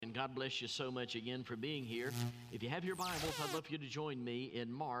God bless you so much again for being here. If you have your Bibles, I'd love for you to join me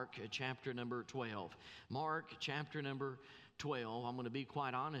in Mark chapter number 12. Mark chapter number 12. I'm going to be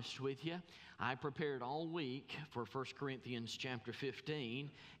quite honest with you. I prepared all week for 1 Corinthians chapter 15,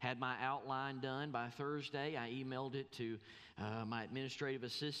 had my outline done by Thursday. I emailed it to my administrative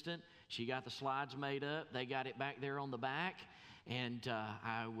assistant. She got the slides made up. They got it back there on the back. And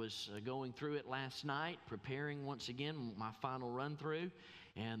I was going through it last night, preparing once again my final run through.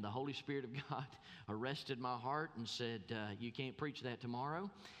 And the Holy Spirit of God arrested my heart and said, you can't preach that tomorrow.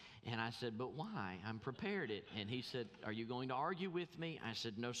 And I said, but why? I'm prepared it. And he said, are you going to argue with me? I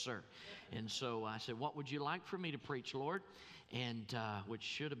said, no, sir. And so I said, what would you like for me to preach, Lord? And which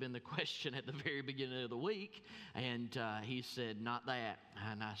should have been the question at the very beginning of the week. And he said, not that.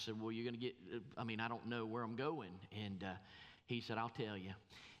 And I said, well, you're going to get, I don't know where I'm going. And he said, I'll tell you.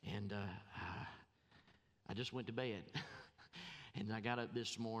 And I just went to bed. And I got up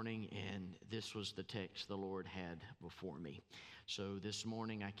this morning, and this was the text the Lord had before me. So this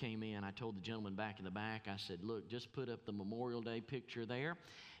morning I came in, I told the gentleman back in the back, I said, look, just put up the Memorial Day picture there,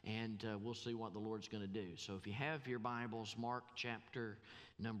 and we'll see what the Lord's going to do. So if you have your Bibles, Mark chapter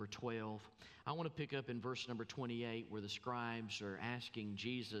number 12, I want to pick up in verse number 28, where the scribes are asking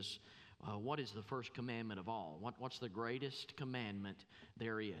Jesus, what is the first commandment of all? What's the greatest commandment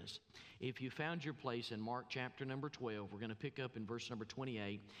there is? If you found your place in Mark chapter number 12, we're going to pick up in verse number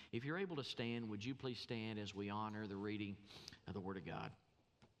 28. If you're able to stand, would you please stand as we honor the reading of the Word of God?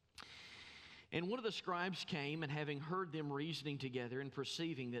 And one of the scribes came, and having heard them reasoning together, and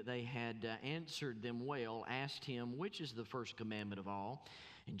perceiving that they had answered them well, asked him, which is the first commandment of all?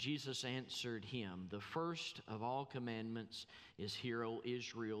 And Jesus answered him, the first of all commandments is, Hear, O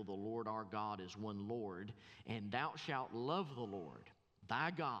Israel, the Lord our God is one Lord, and thou shalt love the Lord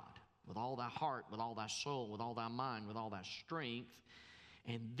thy God with all thy heart, with all thy soul, with all thy mind, with all thy strength.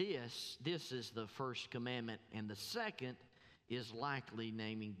 And this is the first commandment. And the second is likely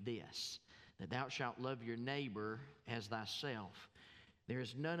naming this, that thou shalt love your neighbor as thyself. There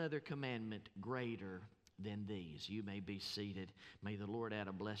is none other commandment greater than these. You may be seated. May the Lord add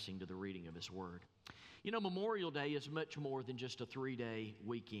a blessing to the reading of His Word. You know, Memorial Day is much more than just a 3-day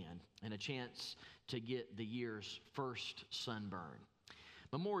weekend and a chance to get the year's first sunburn.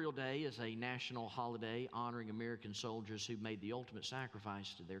 Memorial Day is a national holiday honoring American soldiers who made the ultimate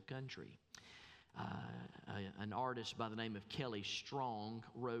sacrifice to their country. An artist by the name of Kelly Strong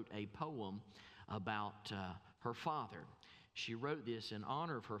wrote a poem about her father. She wrote this in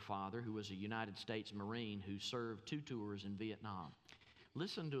honor of her father, who was a United States Marine who served 2 tours in Vietnam.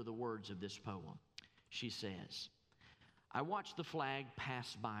 Listen to the words of this poem. She says, I watched the flag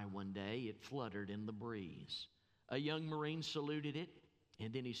pass by one day. It fluttered in the breeze. A young Marine saluted it,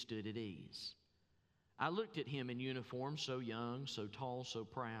 and then he stood at ease. I looked at him in uniform, so young, so tall, so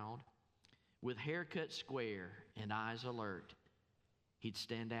proud, with hair cut square and eyes alert. He'd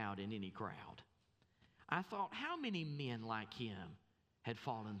stand out in any crowd. I thought, how many men like him had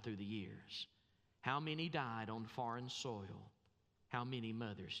fallen through the years? How many died on foreign soil? How many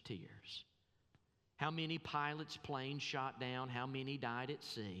mothers' tears? How many pilots' planes shot down? How many died at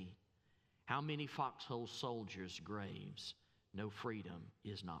sea? How many foxhole soldiers' graves? No freedom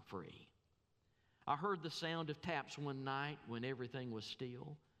is not free. I heard the sound of taps one night when everything was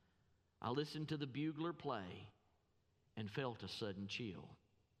still. I listened to the bugler play and felt a sudden chill.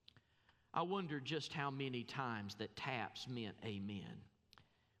 I wondered just how many times that taps meant amen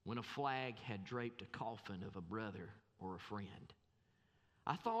when a flag had draped a coffin of a brother or a friend.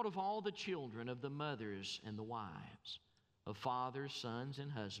 I thought of all the children, of the mothers and the wives, of fathers, sons,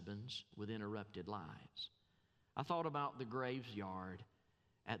 and husbands with interrupted lives. I thought about the graveyard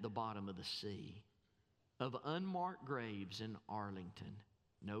at the bottom of the sea, of unmarked graves in Arlington.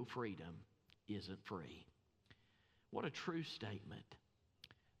 No freedom isn't free. What a true statement.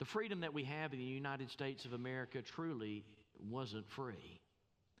 The freedom that we have in the United States of America truly wasn't free.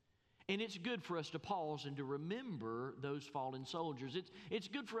 And it's good for us to pause and to remember those fallen soldiers. It's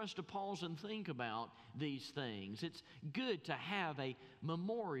good for us to pause and think about these things. It's good to have a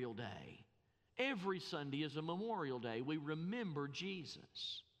Memorial Day. Every Sunday is a Memorial Day. We remember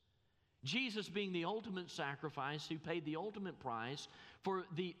Jesus. Jesus being the ultimate sacrifice, who paid the ultimate price for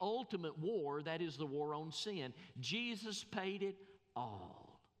the ultimate war, that is the war on sin. Jesus paid it all.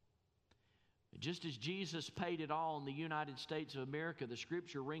 Just as Jesus paid it all in the United States of America, the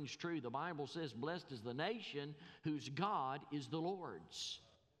Scripture rings true. The Bible says, blessed is the nation whose God is the Lord's.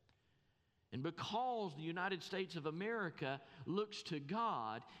 And because the United States of America looks to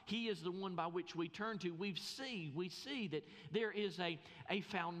God, He is the one by which we turn to. We see that there is a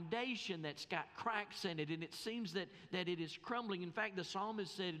foundation that's got cracks in it, and it seems that it is crumbling. In fact, the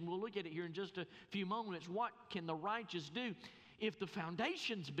psalmist said, and we'll look at it here in just a few moments, what can the righteous do if the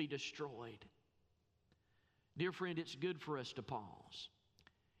foundations be destroyed? Dear friend, it's good for us to pause.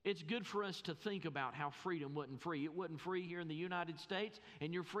 It's good for us to think about how freedom wasn't free. It wasn't free here in the United States,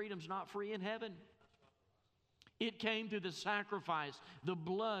 and your freedom's not free in heaven. It came through the sacrifice, the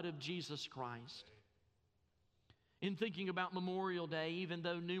blood of Jesus Christ. In thinking about Memorial Day, even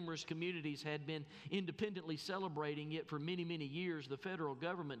though numerous communities had been independently celebrating it for many, many years, the federal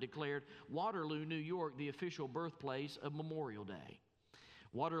government declared Waterloo, New York, the official birthplace of Memorial Day.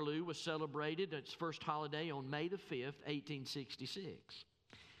 Waterloo was celebrated its first holiday on May the 5th, 1866.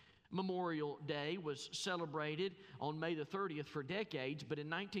 Memorial Day was celebrated on May the 30th for decades, but in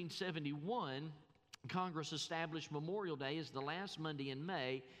 1971, Congress established Memorial Day as the last Monday in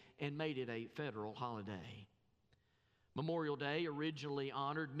May and made it a federal holiday. Memorial Day originally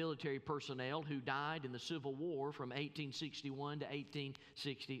honored military personnel who died in the Civil War from 1861 to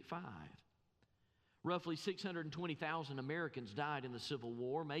 1865. Roughly 620,000 Americans died in the Civil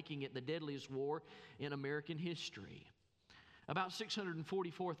War, making it the deadliest war in American history. About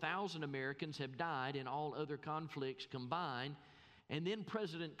 644,000 Americans have died in all other conflicts combined, and then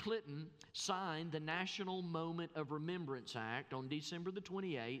President Clinton signed the National Moment of Remembrance Act on December the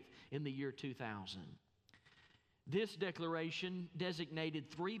 28th in the year 2000. This declaration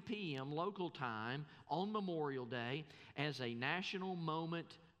designated 3 p.m. local time on Memorial Day as a National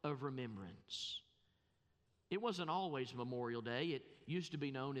Moment of Remembrance. It wasn't always Memorial Day. It used to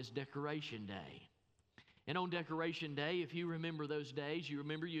be known as Decoration Day. And on Decoration Day, if you remember those days, you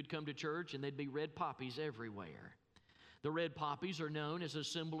remember you'd come to church and there'd be red poppies everywhere. The red poppies are known as a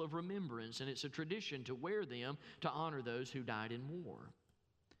symbol of remembrance, and it's a tradition to wear them to honor those who died in war.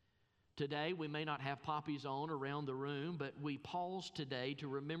 Today, we may not have poppies on around the room, but we pause today to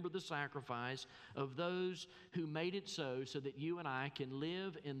remember the sacrifice of those who made it so that you and I can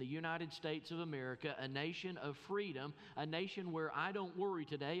live in the United States of America, a nation of freedom, a nation where I don't worry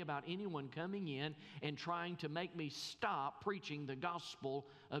today about anyone coming in and trying to make me stop preaching the gospel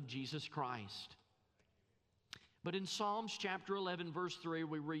of Jesus Christ. But in Psalms chapter 11, verse 3,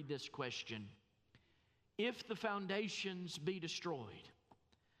 we read this question: if the foundations be destroyed,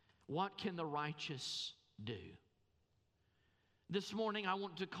 what can the righteous do? This morning, I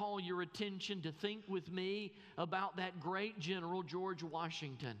want to call your attention to think with me about that great general, George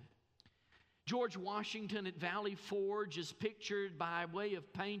Washington. George Washington at Valley Forge is pictured by way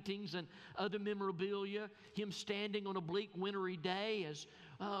of paintings and other memorabilia, him standing on a bleak wintry day as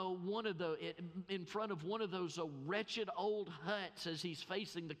in front of one of those wretched old huts as he's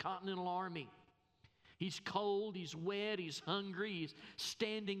facing the Continental Army. He's cold, he's wet, he's hungry, he's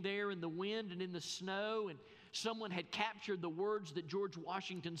standing there in the wind and in the snow, and someone had captured the words that George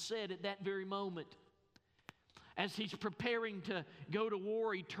Washington said at that very moment. As he's preparing to go to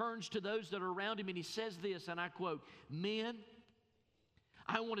war, he turns to those that are around him and he says this, and I quote, "Men,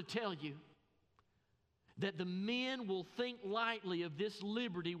 I want to tell you that the men will think lightly of this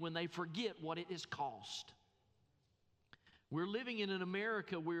liberty when they forget what it has cost." We're living in an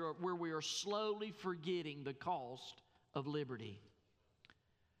America where we are slowly forgetting the cost of liberty.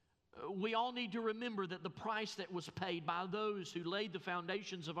 We all need to remember that the price that was paid by those who laid the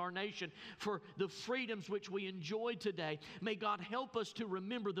foundations of our nation for the freedoms which we enjoy today. May God help us to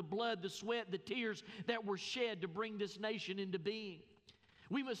remember the blood, the sweat, the tears that were shed to bring this nation into being.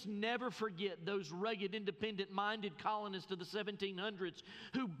 We must never forget those rugged, independent-minded colonists of the 1700s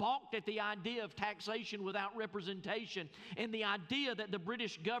who balked at the idea of taxation without representation and the idea that the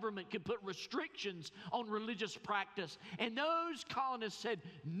British government could put restrictions on religious practice. And those colonists said,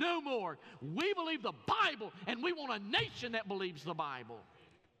 "No more. We believe the Bible, and we want a nation that believes the Bible."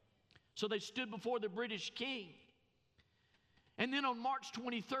 So they stood before the British king. And then on March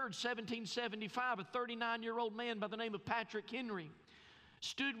 23rd, 1775, a 39-year-old man by the name of Patrick Henry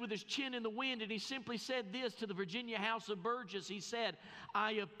stood with his chin in the wind, and he simply said this to the Virginia House of Burgess. He said,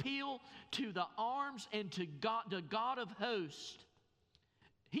 "I appeal to the arms and to God, the God of hosts.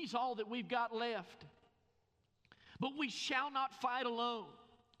 He's all that we've got left. But we shall not fight alone.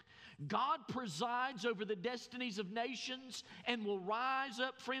 God presides over the destinies of nations and will rise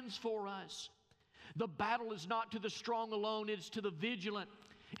up friends for us. The battle is not to the strong alone, it's to the vigilant,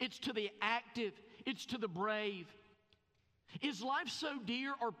 it's to the active, it's to the brave. Is life so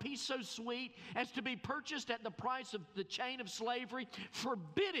dear or peace so sweet as to be purchased at the price of the chain of slavery?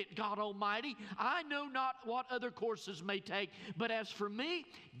 Forbid it, God Almighty. I know not what other courses may take, but as for me,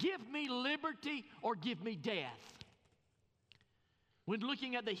 give me liberty or give me death. When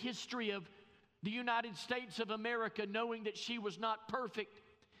looking at the history of the United States of America, knowing that she was not perfect,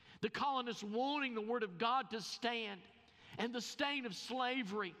 the colonists wanting the Word of God to stand, and the stain of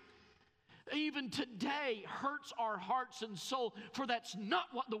slavery, even today hurts our hearts and soul, for that's not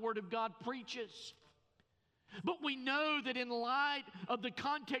what the Word of God preaches. But we know that in light of the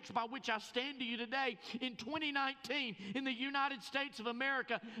context by which I stand to you today, in 2019, in the United States of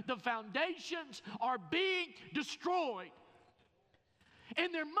America, the foundations are being destroyed.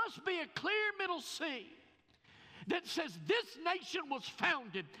 And there must be a clear middle sea that says this nation was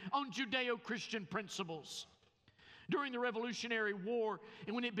founded on Judeo-Christian principles. During the Revolutionary War,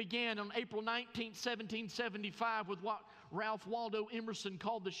 and when it began on April 19, 1775, with what Ralph Waldo Emerson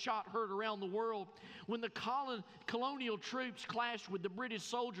called the shot heard around the world, when the colonial troops clashed with the British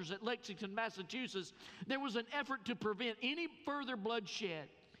soldiers at Lexington, Massachusetts, there was an effort to prevent any further bloodshed.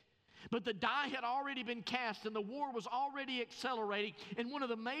 But the die had already been cast, and the war was already accelerating. In one of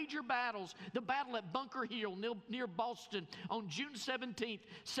the major battles, the battle at Bunker Hill near Boston on June 17,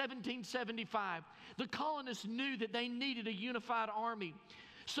 1775, the colonists knew that they needed a unified army.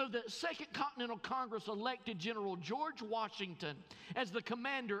 So the Second Continental Congress elected General George Washington as the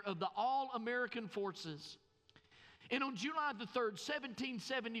commander of the All-American Forces. And on July the 3rd,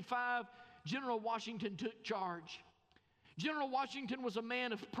 1775, General Washington took charge. General Washington was a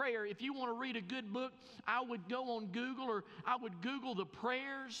man of prayer. If you want to read a good book, I would go on Google, or I would Google the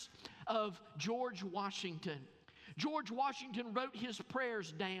prayers of George Washington. George Washington wrote his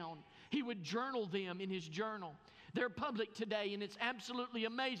prayers down. He would journal them in his journal. They're public today, and it's absolutely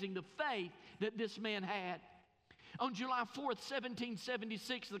amazing the faith that this man had. On July 4th,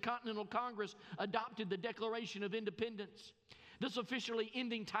 1776, the Continental Congress adopted the Declaration of Independence, thus officially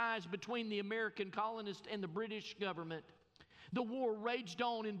ending ties between the American colonists and the British government. The war raged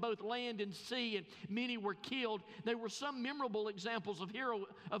on in both land and sea, and many were killed. There were some memorable examples of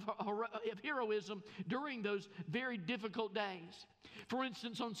heroism during those very difficult days. For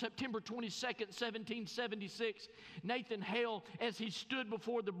instance, on September 22nd, 1776, Nathan Hale, as he stood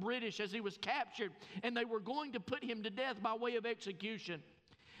before the British as he was captured, and they were going to put him to death by way of execution.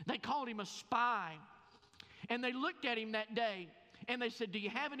 They called him a spy. And they looked at him that day, and they said, "Do you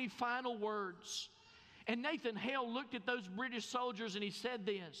have any final words?" And Nathan Hale looked at those British soldiers and he said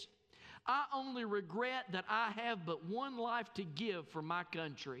this, "I only regret that I have but one life to give for my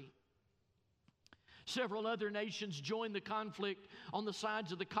country." Several other nations joined the conflict on the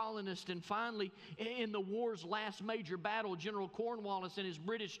sides of the colonists, and finally, in the war's last major battle, General Cornwallis and his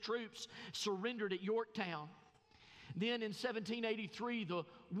British troops surrendered at Yorktown. Then in 1783, the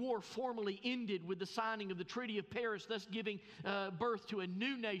war formally ended with the signing of the Treaty of Paris, thus giving birth to a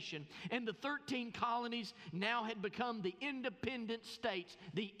new nation. And the 13 colonies now had become the independent states,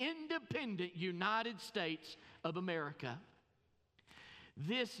 the independent United States of America.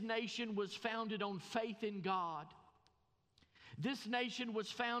 This nation was founded on faith in God. This nation was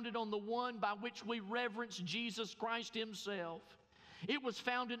founded on the one by which we reverence Jesus Christ Himself. It was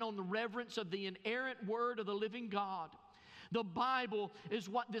founded on the reverence of the inerrant Word of the living God. The Bible is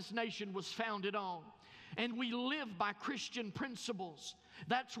what this nation was founded on. And we live by Christian principles.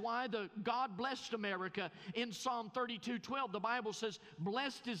 That's why God blessed America. In Psalm 32:12, the Bible says,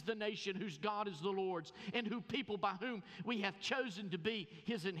 "Blessed is the nation whose God is the Lord's, and whose people by whom we have chosen to be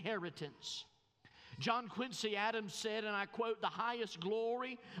His inheritance." John Quincy Adams said, and I quote, "The highest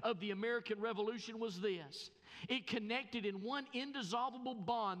glory of the American Revolution was this: it connected in one indissoluble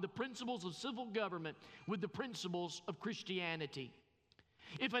bond the principles of civil government with the principles of Christianity."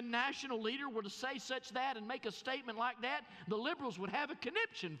 If a national leader were to say such that and make a statement like that, the liberals would have a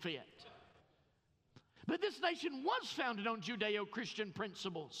conniption fit. But this nation was founded on Judeo-Christian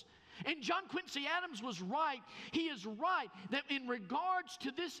principles. And John Quincy Adams was right. He is right that in regards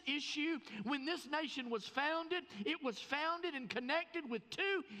to this issue, when this nation was founded, it was founded and connected with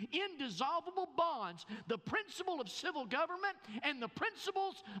two indissoluble bonds: the principle of civil government and the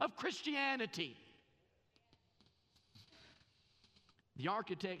principles of Christianity. The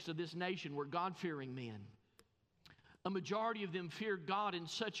architects of this nation were God-fearing men. A majority of them feared God in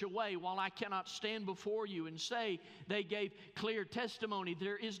such a way, while I cannot stand before you and say they gave clear testimony,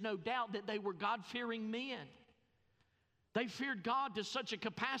 there is no doubt that they were God-fearing men. They feared God to such a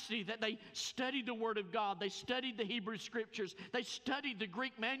capacity that they studied the Word of God. They studied the Hebrew Scriptures. They studied the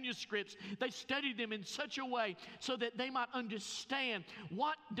Greek manuscripts. They studied them in such a way so that they might understand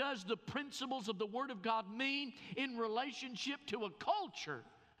what does the principles of the Word of God mean in relationship to a culture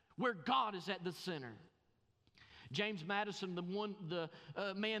where God is at the center. James Madison, the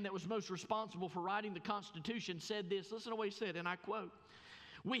man that was most responsible for writing the Constitution, said this. Listen to what he said, and I quote,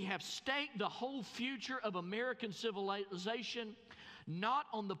 "We have staked the whole future of American civilization not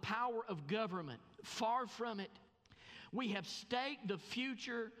on the power of government. Far from it. We have staked the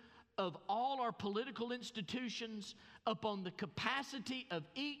future of all our political institutions upon the capacity of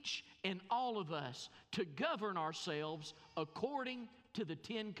each and all of us to govern ourselves according to the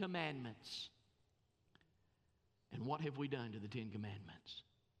Ten Commandments." And what have we done to the Ten Commandments?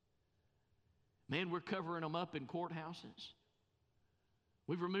 Man, we're covering them up in courthouses.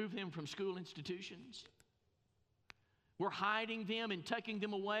 We've removed them from school institutions. We're hiding them and tucking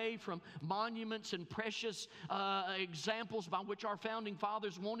them away from monuments and precious examples by which our founding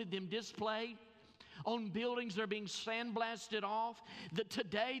fathers wanted them displayed. On buildings that are being sandblasted off. That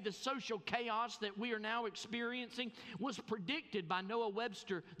today, the social chaos that we are now experiencing was predicted by Noah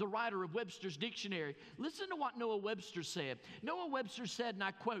Webster, the writer of Webster's Dictionary. Listen to what Noah Webster said. Noah Webster said, and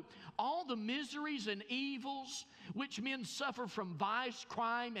I quote, "All the miseries and evils which men suffer from vice,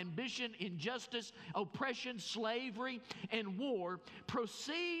 crime, ambition, injustice, oppression, slavery, and war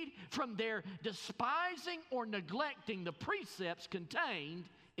proceed from their despising or neglecting the precepts contained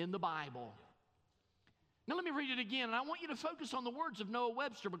in the Bible." Now let me read it again, and I want you to focus on the words of Noah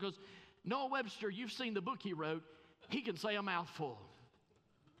Webster, because Noah Webster, you've seen the book he wrote, he can say a mouthful.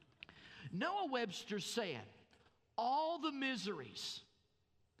 Noah Webster said, all the miseries,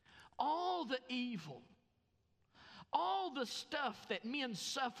 all the evil, all the stuff that men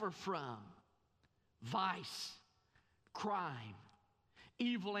suffer from, vice, crime,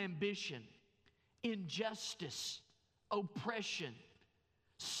 evil ambition, injustice, oppression,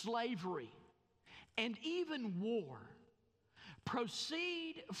 slavery, and even war,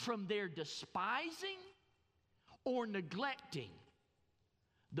 proceed from their despising or neglecting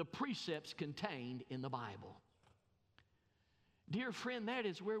the precepts contained in the Bible. Dear friend, that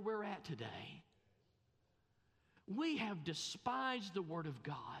is where we're at today. We have despised the Word of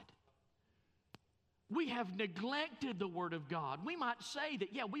God. We have neglected the Word of God. We might say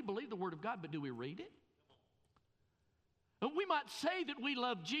that, yeah, we believe the Word of God, but do we read it? We might say that we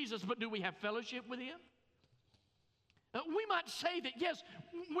love Jesus, but do we have fellowship with Him? We might say that, yes,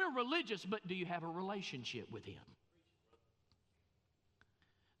 we're religious, but do you have a relationship with Him?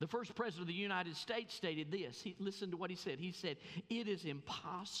 The first president of the United States stated this. Listen to what he said. He said, "It is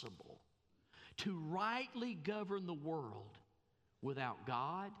impossible to rightly govern the world without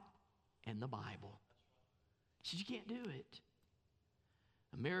God and the Bible." He said, you can't do it.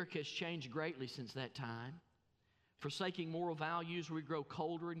 America has changed greatly since that time. Forsaking moral values, we grow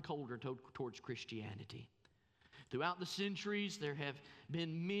colder and colder towards Christianity. Throughout the centuries, there have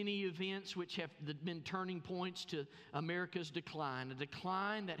been many events which have been turning points to America's decline, a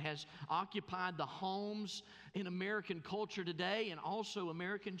decline that has occupied the homes in American culture today and also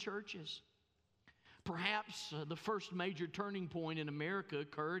American churches. Perhaps the first major turning point in America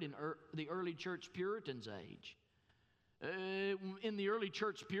occurred in the early church Puritans' age. In the early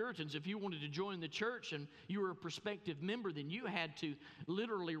church Puritans, if you wanted to join the church and you were a prospective member, then you had to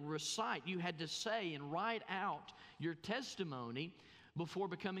literally recite, you had to say and write out your testimony before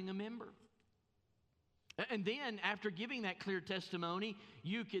becoming a member. And then, after giving that clear testimony,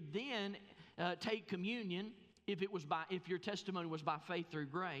 you could then take communion if your testimony was by faith through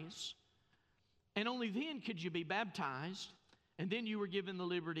grace. And only then could you be baptized, and then you were given the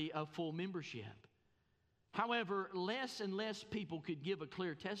liberty of full membership. However, less and less people could give a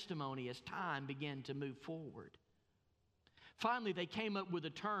clear testimony as time began to move forward. Finally, they came up with a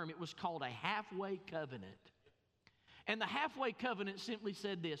term. It was called a halfway covenant. And the halfway covenant simply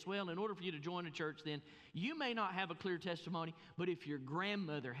said this: well, in order for you to join a church, then you may not have a clear testimony, but if your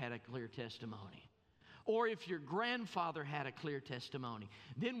grandmother had a clear testimony, or if your grandfather had a clear testimony,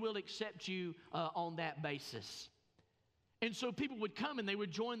 then we'll accept you on that basis. And so people would come and they would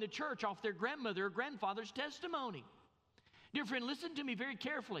join the church off their grandmother or grandfather's testimony. Dear friend, listen to me very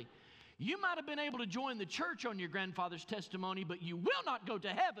carefully. You might have been able to join the church on your grandfather's testimony, but you will not go to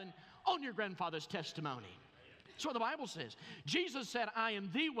heaven on your grandfather's testimony. That's what the Bible says. Jesus said, "I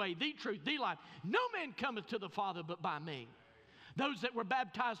am the way, the truth, the life. No man cometh to the Father but by me." Those that were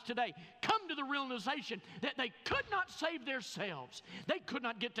baptized today come to the realization that they could not save themselves. They could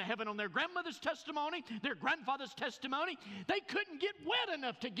not get to heaven on their grandmother's testimony, their grandfather's testimony. They couldn't get wet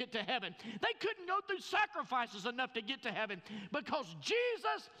enough to get to heaven. They couldn't go through sacrifices enough to get to heaven because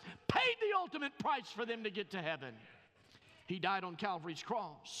Jesus paid the ultimate price for them to get to heaven. He died on Calvary's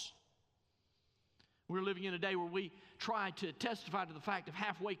cross. We're living in a day where we try to testify to the fact of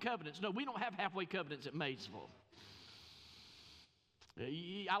halfway covenants. No, we don't have halfway covenants at Maysville.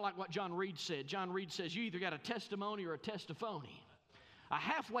 I like what John Reed said. John Reed says, you either got a testimony or a testiphony. A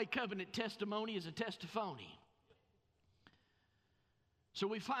halfway covenant testimony is a testiphony. So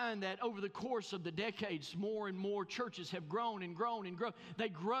we find that over the course of the decades, more and more churches have grown and grown and grown. They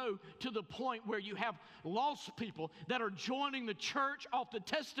grow to the point where you have lost people that are joining the church off the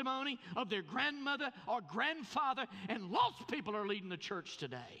testimony of their grandmother or grandfather, and lost people are leading the church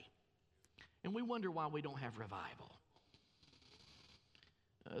today. And we wonder why we don't have revival.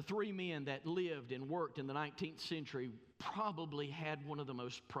 Three men that lived and worked in the 19th century probably had one of the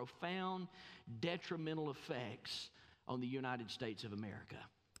most profound detrimental effects on the United States of America.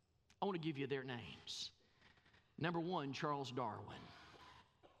 I want to give you their names. Number one, Charles Darwin.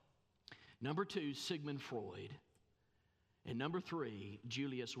 Number two, Sigmund Freud. And number three,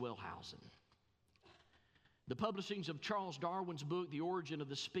 Julius Wellhausen. The publishings of Charles Darwin's book, The Origin of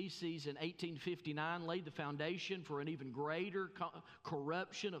the Species, in 1859 laid the foundation for an even greater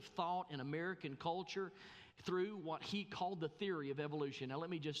corruption of thought in American culture through what he called the theory of evolution. Now let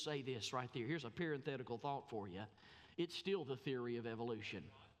me just say this right there. Here's a parenthetical thought for you. It's still the theory of evolution.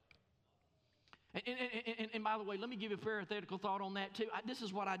 And by the way, let me give you a parenthetical thought on that too. This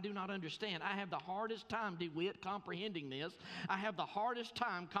is what I do not understand. I have the hardest time, DeWitt, comprehending this. I have the hardest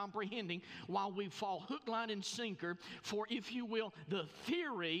time comprehending why we fall hook, line, and sinker for, if you will, the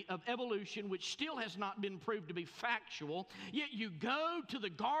theory of evolution, which still has not been proved to be factual. Yet you go to the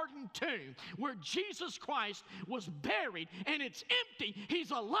garden tomb where Jesus Christ was buried and it's empty.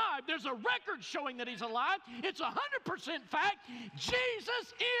 He's alive. There's a record showing that he's alive. It's 100% fact. Jesus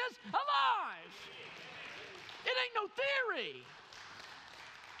is alive. It ain't no theory.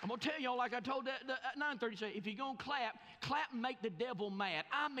 I'm going to tell y'all, like I told the 930, say, if you're going to clap and make the devil mad.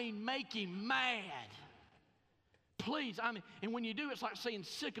 I mean, make him mad. Please, and when you do, it's like saying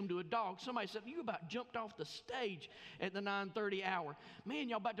sick him to a dog. Somebody said, you about jumped off the stage at the 9:30 hour. Man,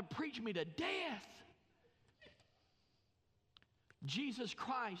 y'all about to preach me to death. Jesus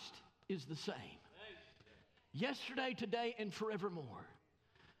Christ is the same. Yesterday, today, and forevermore.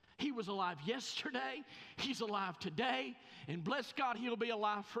 He was alive yesterday, he's alive today, and bless God, he'll be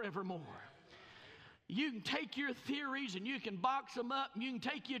alive forevermore. You can take your theories and you can box them up, and you can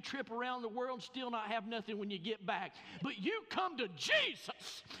take your trip around the world and still not have nothing when you get back. But you come to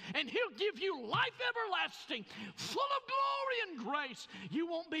Jesus, and he'll give you life everlasting, full of glory and grace. You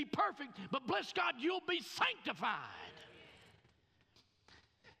won't be perfect, but bless God, you'll be sanctified.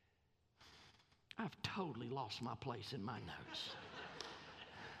 I've totally lost my place in my notes.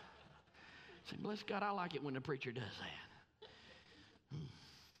 Say, bless God, I like it when the preacher does that.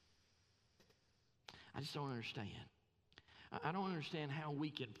 I just don't understand. I don't understand how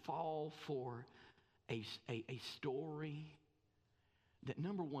we can fall for a story that,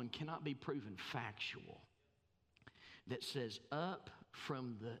 number one, cannot be proven factual, that says, up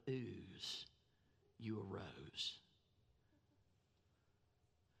from the ooze you arose.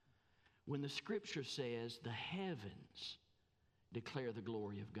 When the scripture says the heavens declare the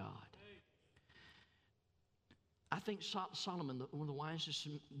glory of God. I think Solomon, one of the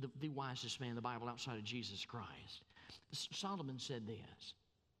wisest man in the Bible outside of Jesus Christ, Solomon said this: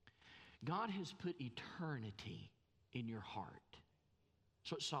 God has put eternity in your heart.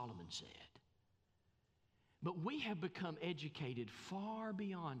 That's what Solomon said. But we have become educated far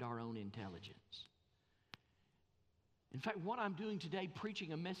beyond our own intelligence. In fact, what I'm doing today,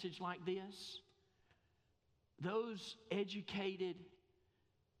 preaching a message like this, those educated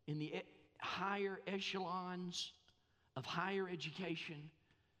in the higher echelons of higher education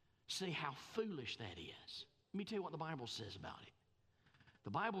say how foolish that is. Let me tell you what the Bible says about it. The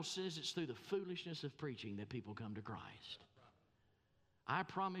Bible says it's through the foolishness of preaching that people come to Christ. I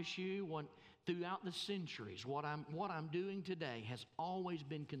promise you, throughout the centuries, what I'm doing today has always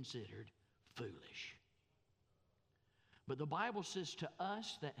been considered foolish. But the Bible says to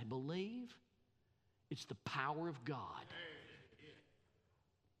us that believe, it's the power of God.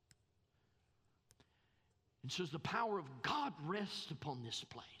 And so as the power of God rests upon this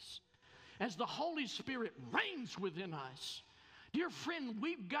place, as the Holy Spirit reigns within us, dear friend,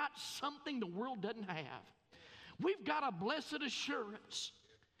 we've got something the world doesn't have. We've got a blessed assurance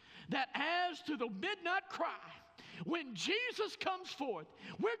that as to the midnight cry, When Jesus comes forth,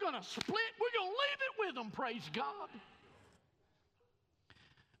 we're going to split. We're going to leave it with them, praise God.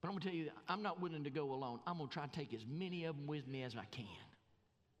 But I'm going to tell you, I'm not willing to go alone. I'm going to try to take as many of them with me as I can.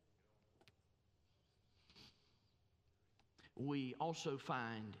 We also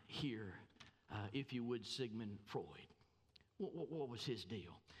find here, if you would, Sigmund Freud. What was his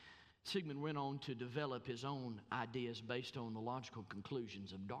deal? Sigmund went on to develop his own ideas based on the logical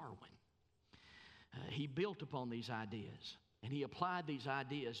conclusions of Darwin. He built upon these ideas, and he applied these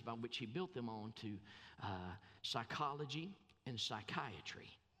ideas by which he built them on to psychology and psychiatry.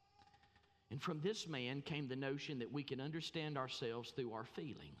 And from this man came the notion that we can understand ourselves through our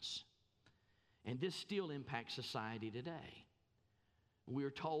feelings. And this still impacts society today.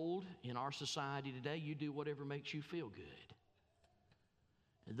 We're told in our society today, you do whatever makes you feel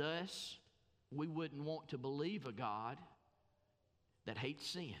good. Thus, we wouldn't want to believe a God that hates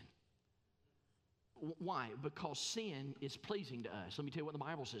sin. Why? Because sin is pleasing to us. Let me tell you what the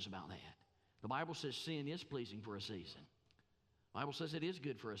Bible says about that. The Bible says sin is pleasing for a season. The Bible says it is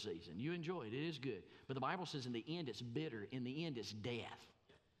good for a season. You enjoy it. It is good. But the Bible says in the end it's bitter. In the end it's death.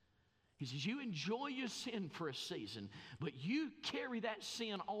 He says you enjoy your sin for a season, but you carry that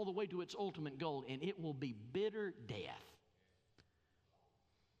sin all the way to its ultimate goal, and it will be bitter death.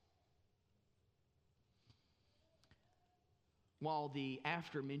 While the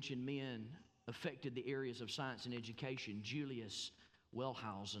after-mentioned men affected the areas of science and education, Julius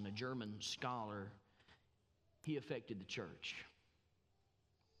Wellhausen, a German scholar, he affected the church.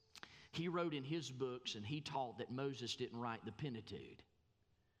 He wrote in his books, and he taught that Moses didn't write the Pentateuch.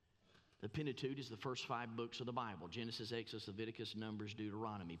 The Pentateuch is the first 5 books of the Bible: Genesis, Exodus, Leviticus, Numbers,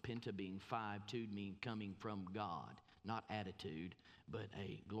 Deuteronomy. Penta being 5, tude meaning coming from God. Not attitude, but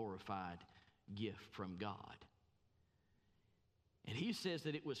a glorified gift from God. And he says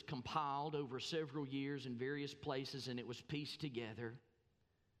that it was compiled over several years in various places, and it was pieced together.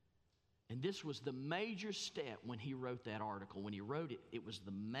 And this was the major step when he wrote that article. When he wrote it, it was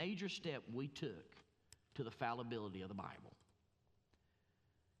the major step we took to the fallibility of the Bible.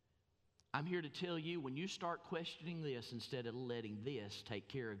 I'm here to tell you, when you start questioning this instead of letting this take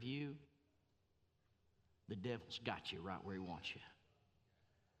care of you, the devil's got you right where he wants you.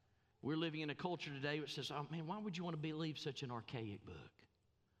 We're living in a culture today which says, oh man, why would you want to believe such an archaic book?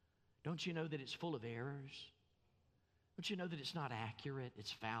 Don't you know that it's full of errors? Don't you know that it's not accurate?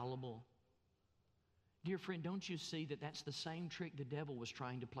 It's fallible. Dear friend, don't you see that that's the same trick the devil was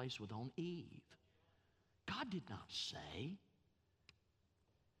trying to place with on Eve? God did not say.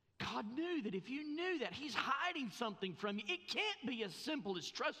 God knew that if you knew that, He's hiding something from you. It can't be as simple as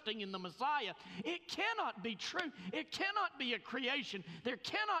trusting in the Messiah. It cannot be true. It cannot be a creation. There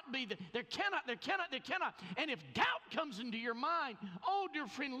cannot be, there cannot. And if doubt comes into your mind, oh, dear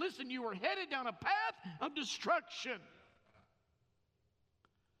friend, listen, you are headed down a path of destruction.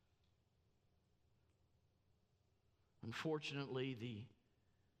 Unfortunately, the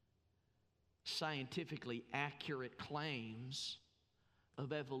scientifically accurate claims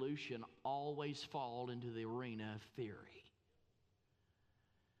of evolution always fall into the arena of theory.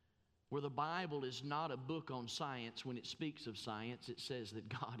 Where the Bible is not a book on science, when it speaks of science, it says that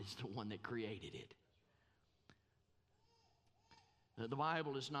God is the one that created it. The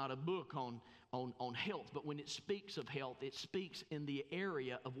Bible is not a book on health, but when it speaks of health, it speaks in the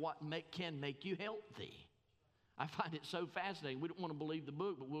area of what can make you healthy. I find it so fascinating. We don't want to believe the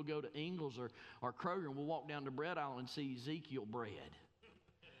book, but we'll go to Ingles or Kroger and we'll walk down the bread aisle and see Ezekiel bread.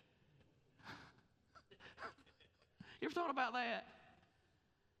 You ever thought about that?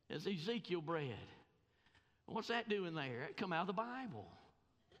 It's Ezekiel bread. What's that doing there? It come out of the Bible.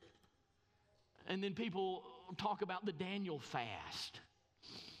 And then people talk about the Daniel fast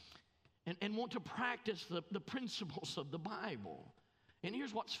and want to practice the principles of the Bible. And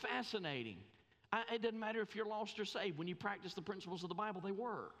here's what's fascinating. It doesn't matter if you're lost or saved. When you practice the principles of the Bible, they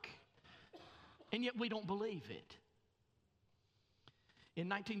work. And yet we don't believe it. In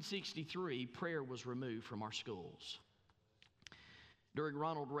 1963, prayer was removed from our schools. During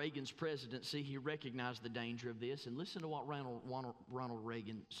Ronald Reagan's presidency, he recognized the danger of this. And listen to what Ronald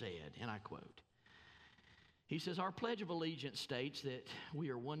Reagan said, and I quote. He says, "Our Pledge of Allegiance states that we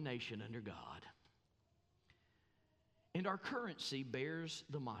are one nation under God. And our currency bears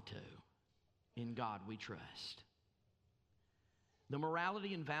the motto, 'In God we trust.' The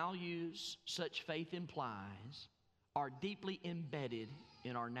morality and values such faith implies are deeply embedded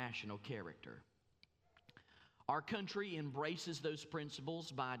in our national character. Our country embraces those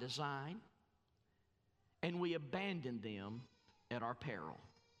principles by design, and we abandon them at our peril.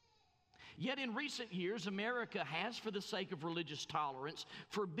 Yet in recent years, America has, for the sake of religious tolerance,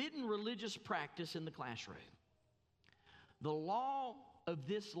 forbidden religious practice in the classroom. The law of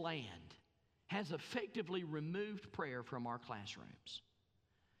this land has effectively removed prayer from our classrooms.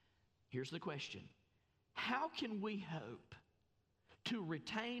 Here's the question. How can we hope to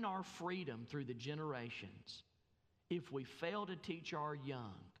retain our freedom through the generations if we fail to teach our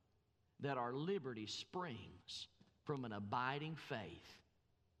young that our liberty springs from an abiding faith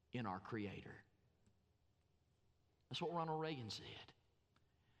in our Creator? That's what Ronald Reagan said.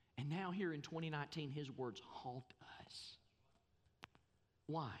 And now here in 2019, his words haunt us.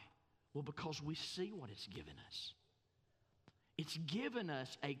 Why? Well, because we see what it's given us. It's given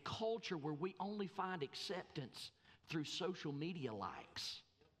us a culture where we only find acceptance through social media likes.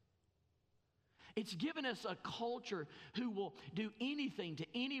 It's given us a culture who will do anything to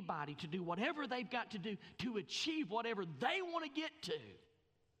anybody to do whatever they've got to do to achieve whatever they want to get to.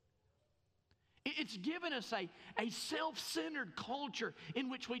 It's given us a self-centered culture in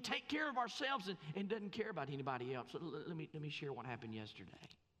which we take care of ourselves and doesn't care about anybody else. So let me share what happened yesterday.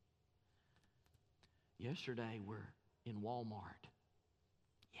 Yesterday, we're in Walmart.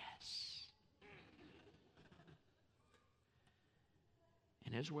 Yes.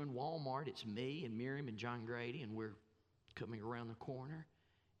 And as we're in Walmart, it's me and Miriam and John Grady, and we're coming around the corner,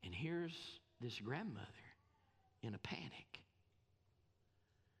 and here's this grandmother in a panic.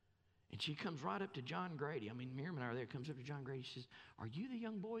 And she comes right up to John Grady. I mean, Miriam and I are there. Comes up to John Grady. She says, "Are you the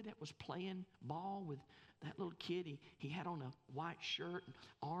young boy that was playing ball with that little kid? He had on a white shirt,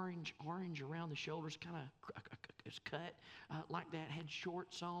 orange around the shoulders, kind of cut like that. Had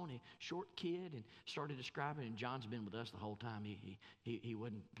shorts on, a short kid." And started describing. And John's been with us the whole time. He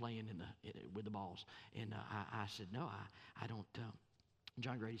wasn't playing with the balls. And I said, "No, I don't."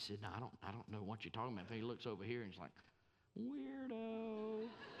 John Grady said, "No, I don't know what you're talking about." He looks over here and he's like, "Weirdo."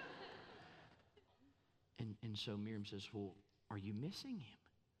 And so Miriam says, "Well, are you missing him?"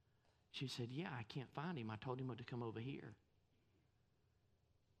 She said, "Yeah, I can't find him. I told him to come over here."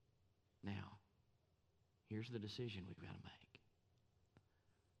 Now, here's the decision we've got to make.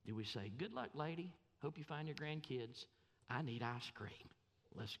 Do we say, "Good luck, lady. Hope you find your grandkids. I need ice cream.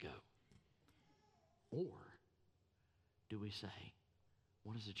 Let's go"? Or do we say,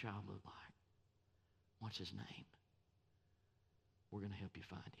 "What does the child look like? What's his name? We're going to help you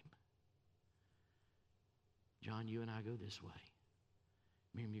find him"? John, you and I go this way.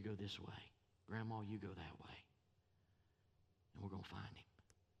 Miriam, you go this way. Grandma, you go that way. And we're going to find him.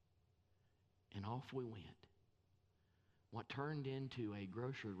 And off we went. What turned into a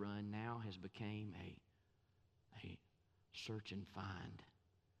grocery run now has become a search and find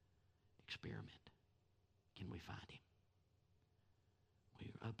experiment. Can we find him?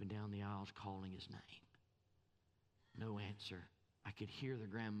 We were up and down the aisles calling his name. No answer. I could hear the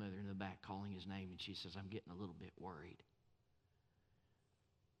grandmother in the back calling his name, and she says, "I'm getting a little bit worried."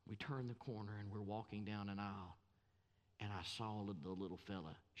 We turned the corner, and we're walking down an aisle, and I saw the little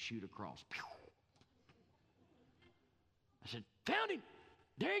fella shoot across. I said, "Found him.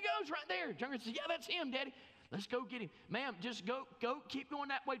 There he goes right there." Junker says, "Yeah, that's him, Daddy. Let's go get him." "Ma'am, just go, keep going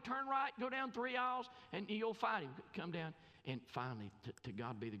that way, turn right, go down 3 aisles, and you'll find him." Come down. And finally, to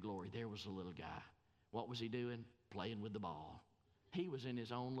God be the glory, there was the little guy. What was he doing? Playing with the ball. He was in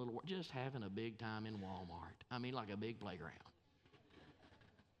his own little world, just having a big time in Walmart. I mean, like a big playground.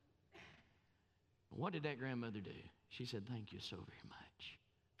 What did that grandmother do? She said, "Thank you so very much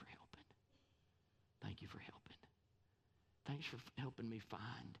for helping. Thank you for helping. Thanks for helping me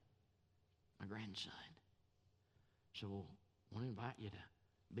find my grandson. So I want to invite you to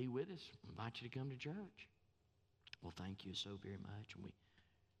be with us. I invite you to come to church." "Well, thank you so very much." And we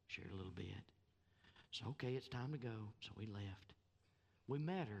shared a little bit. So, okay, it's time to go. So we left. We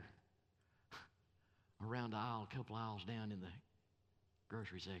met her around the aisle, a couple aisles down in the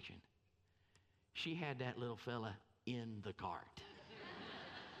grocery section. She had that little fella in the cart.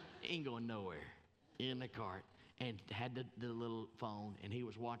 Ain't going nowhere. In the cart. And had the little phone, and he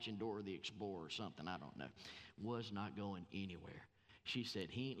was watching Dora the Explorer or something, I don't know. Was not going anywhere. She said,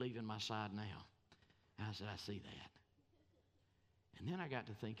 "He ain't leaving my side now." And I said, "I see that." And then I got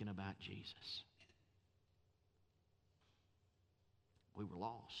to thinking about Jesus. We were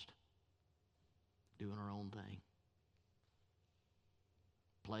lost, doing our own thing,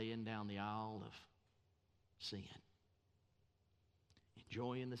 playing down the aisle of sin,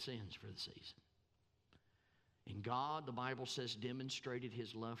 enjoying the sins for the season. And God, the Bible says, demonstrated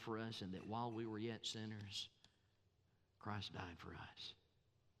his love for us, and that while we were yet sinners, Christ died for us.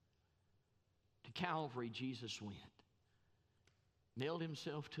 To Calvary, Jesus went, nailed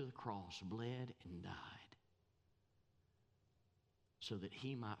himself to the cross, bled and died, so that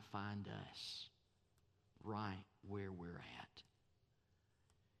he might find us right where we're at.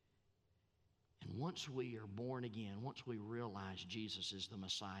 And And once we are born again, once we realize Jesus is the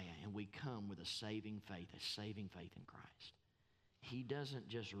Messiah and we come with a saving faith in Christ, He doesn't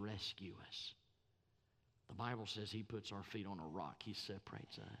just rescue us. The Bible says He puts our feet on a rock. He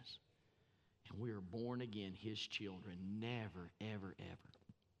separates us. And we are born again, His children, never, ever,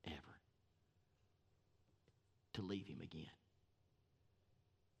 ever, ever to leave Him again.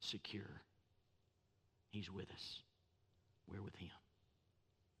 Secure. He's with us. We're with Him.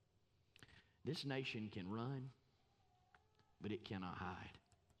 This nation can run, but it cannot hide.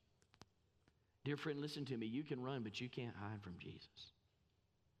 Dear friend, listen to me. You can run, but you can't hide from Jesus.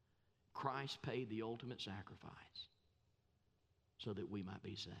 Christ paid the ultimate sacrifice so that we might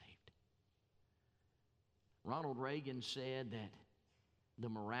be saved. Ronald Reagan said that the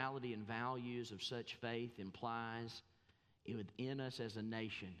morality and values of such faith implies within us as a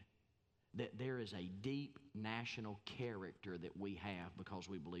nation that there is a deep national character that we have because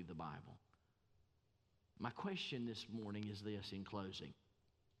we believe the Bible. My question this morning is this in closing.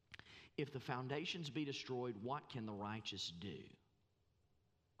 If the foundations be destroyed, what can the righteous do?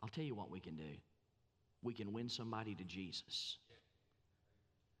 I'll tell you what we can do. We can win somebody to Jesus.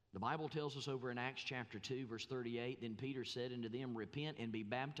 The Bible tells us over in Acts chapter 2, verse 38, then Peter said unto them, repent and be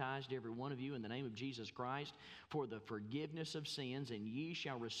baptized every one of you in the name of Jesus Christ for the forgiveness of sins, and ye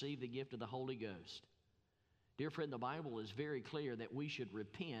shall receive the gift of the Holy Ghost. Dear friend, the Bible is very clear that we should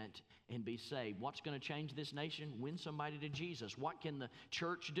repent and be saved. What's going to change this nation? Win somebody to Jesus. What can the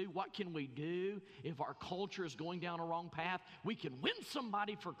church do? What can we do if our culture is going down a wrong path? We can win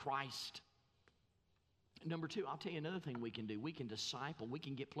somebody for Christ. Number two, I'll tell you another thing we can do. We can disciple. We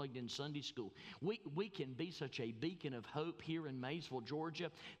can get plugged in Sunday school. We can be such a beacon of hope here in Maysville, Georgia,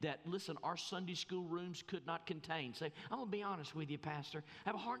 that, listen, our Sunday school rooms could not contain. Say, I'm going to be honest with you, Pastor. I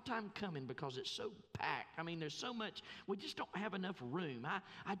have a hard time coming because it's so packed. I mean, there's so much. We just don't have enough room.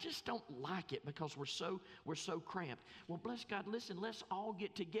 I just don't like it because we're so cramped. Well, bless God, listen, let's all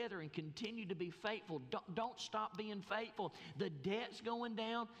get together and continue to be faithful. Don't stop being faithful. The debt's going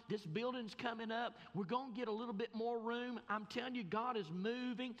down. This building's coming up. We're going to get a little bit more room. I'm telling you, God is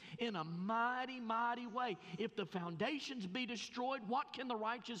moving in a mighty, mighty way. If the foundations be destroyed, what can the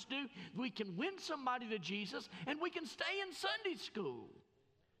righteous do? We can win somebody to Jesus, and we can stay in Sunday school.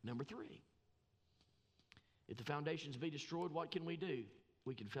 Number three, if the foundations be destroyed, what can we do?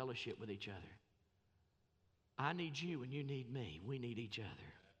 We can fellowship with each other. I need you and you need me. We need each other.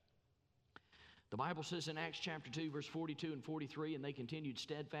 The Bible says in Acts chapter 2, verse 42 and 43, and they continued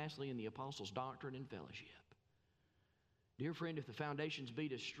steadfastly in the apostles' doctrine and fellowship. Dear friend, if the foundations be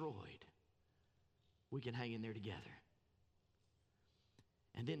destroyed, we can hang in there together.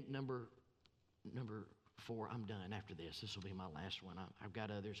 And then number 4, I'm done after this. This will be my last one. I've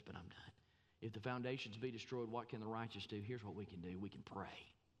got others, but I'm done. If the foundations be destroyed, what can the righteous do? Here's what we can do. We can pray.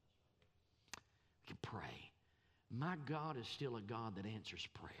 We can pray. My God is still a God that answers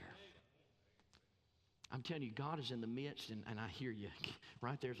prayer. I'm telling you, God is in the midst, and I hear you.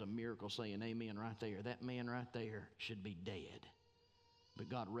 Right there's a miracle saying amen right there. That man right there should be dead. But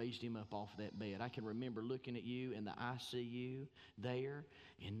God raised him up off that bed. I can remember looking at you in the ICU there,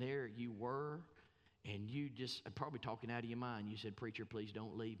 and there you were, and you just probably talking out of your mind. You said, preacher, please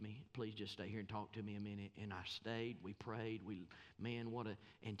don't leave me. Please just stay here and talk to me a minute. And I stayed. We prayed.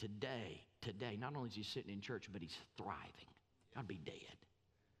 And today, not only is he sitting in church, but he's thriving. I'd be dead.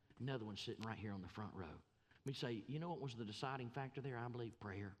 Another one sitting right here on the front row. Let me say, you know what was the deciding factor there? I believe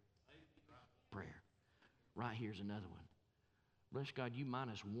prayer. Prayer. Right here's another one. Bless God, you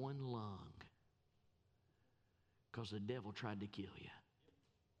minus one lung because the devil tried to kill you.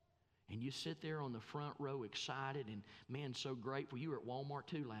 And you sit there on the front row excited and, man, so grateful. You were at Walmart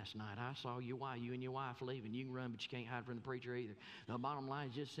too last night. I saw you and your wife leaving. You can run, but you can't hide from the preacher either. The bottom line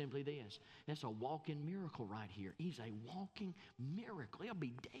is just simply this. That's a walking miracle right here. He's a walking miracle. He'll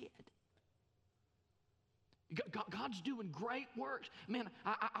be dead. God's doing great works. Man,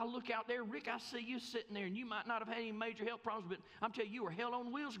 I look out there. Rick, I see you sitting there, and you might not have had any major health problems, but I'm telling you, you were hell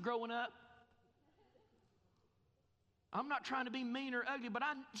on wheels growing up. I'm not trying to be mean or ugly, but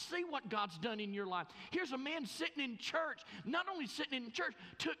I see what God's done in your life. Here's a man sitting in church, not only sitting in church,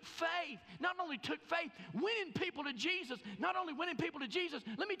 took faith, winning people to Jesus, not only winning people to Jesus.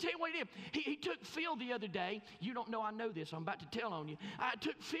 Let me tell you what he did. He took Phil the other day. You don't know I know this. I'm about to tell on you. I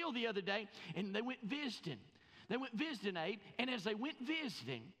took Phil the other day, and they went visiting. They went visiting, Abe, and as they went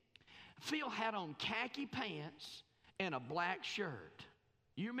visiting, Phil had on khaki pants and a black shirt.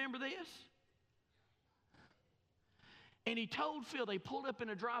 You remember this? And he told Phil, they pulled up in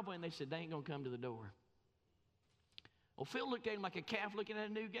a driveway and they said, they ain't going to come to the door. Well, Phil looked at him like a calf looking at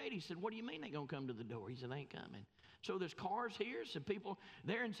a new gate. He said, what do you mean they ain't going to come to the door? He said, they ain't coming. So there's cars here, some people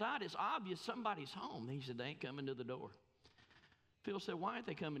there inside. It's obvious somebody's home. He said, they ain't coming to the door. Phil said, why aren't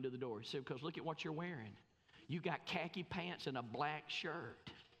they coming to the door? He said, because look at what you're wearing. You got khaki pants and a black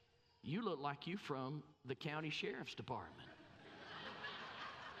shirt. You look like you from the county sheriff's department.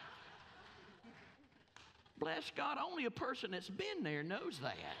 Bless God, only a person that's been there knows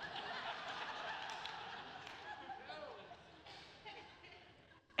that.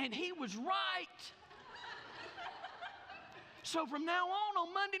 And he was right. So from now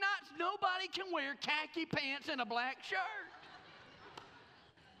on Monday nights, nobody can wear khaki pants and a black shirt.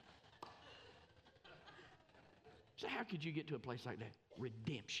 So how could you get to a place like that?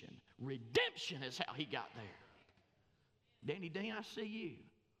 Redemption. Redemption is how he got there. Danny Dean, I see you.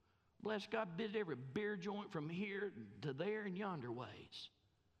 Bless God, visit every beer joint from here to there and yonder ways.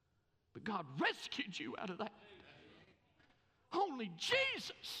 But God rescued you out of that. Only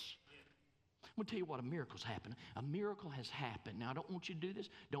Jesus. I'm going to tell you what, a miracle's happened. A miracle has happened. Now, I don't want you to do this.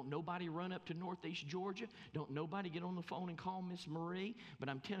 Don't nobody run up to Northeast Georgia. Don't nobody get on the phone and call Miss Marie. But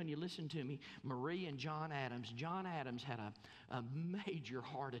I'm telling you, listen to me. Marie and John Adams. John Adams had a major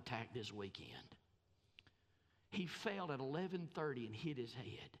heart attack this weekend. He fell at 11:30 and hit his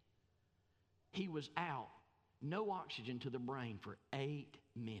head. He was out, no oxygen to the brain for 8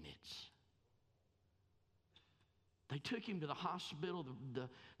 minutes. They took him to the hospital.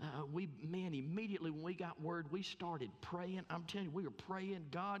 Immediately when we got word, we started praying. I'm telling you, we were praying,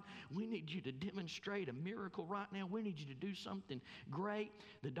 God, we need you to demonstrate a miracle right now. We need you to do something great.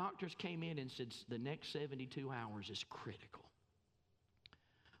 The doctors came in and said the next 72 hours is critical.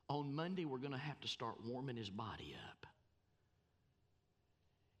 On Monday, we're going to have to start warming his body up.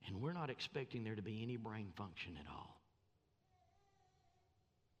 And we're not expecting there to be any brain function at all.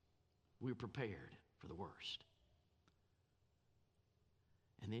 We're prepared for the worst.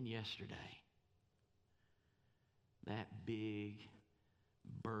 And then yesterday, that big,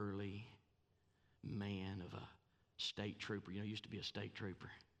 burly man of a state trooper, used to be a state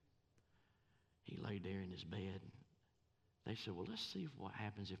trooper. He laid there in his bed. They said, well, let's see what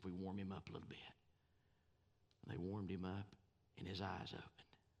happens if we warm him up a little bit. They warmed him up, and his eyes opened.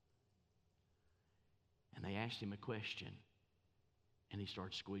 And they asked him a question, and he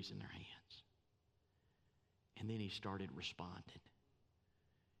started squeezing their hands. And then he started responding.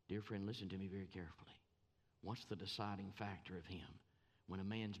 Dear friend, listen to me very carefully. What's the deciding factor of him? When a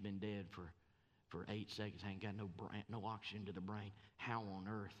man's been dead for 8 seconds, ain't got no oxygen to the brain, how on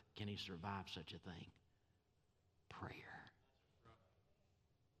earth can he survive such a thing? Prayer.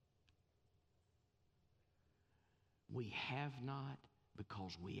 We have not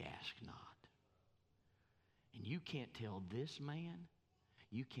because we ask not. And you can't tell this man,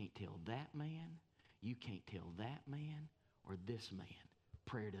 you can't tell that man, you can't tell that man or this man.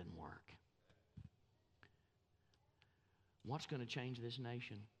 Prayer doesn't work. What's going to change this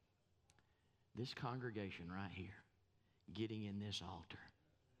nation? This congregation right here, getting in this altar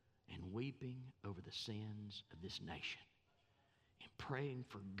and weeping over the sins of this nation and praying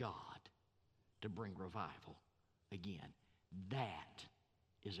for God to bring revival again. That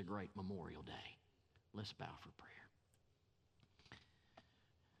is a great Memorial Day. Let's bow for prayer.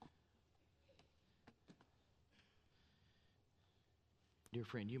 Dear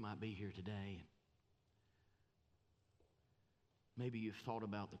friend, you might be here today, and maybe you've thought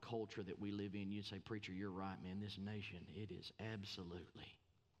about the culture that we live in. You'd say, preacher, you're right, man. This nation, it is absolutely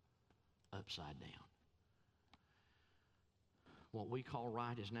upside down. What we call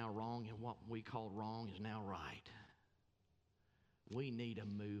right is now wrong, and what we call wrong is now right. We need a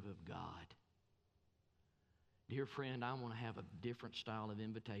move of God. Dear friend, I want to have a different style of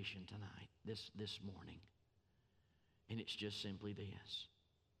invitation tonight, this morning. And it's just simply this.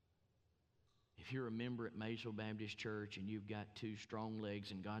 If you're a member at Maysville Baptist Church and you've got 2 strong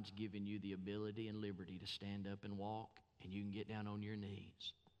legs and God's given you the ability and liberty to stand up and walk and you can get down on your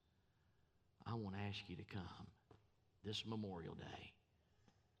knees, I want to ask you to come this Memorial Day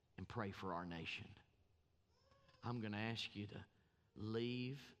and pray for our nation. I'm going to ask you to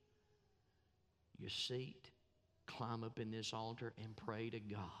leave your seat, climb up in this altar and pray to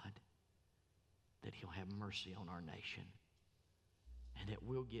God that He'll have mercy on our nation and that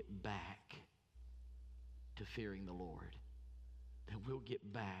we'll get back to fearing the Lord, that we'll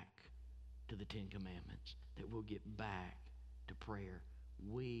get back to the 10 Commandments, that we'll get back to prayer.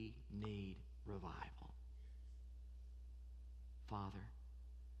 We need revival. Father,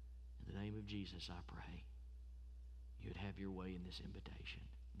 in the name of Jesus, I pray you'd have your way in this invitation.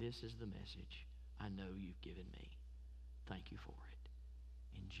 This is the message I know you've given me. Thank you for it.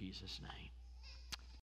 In Jesus' name.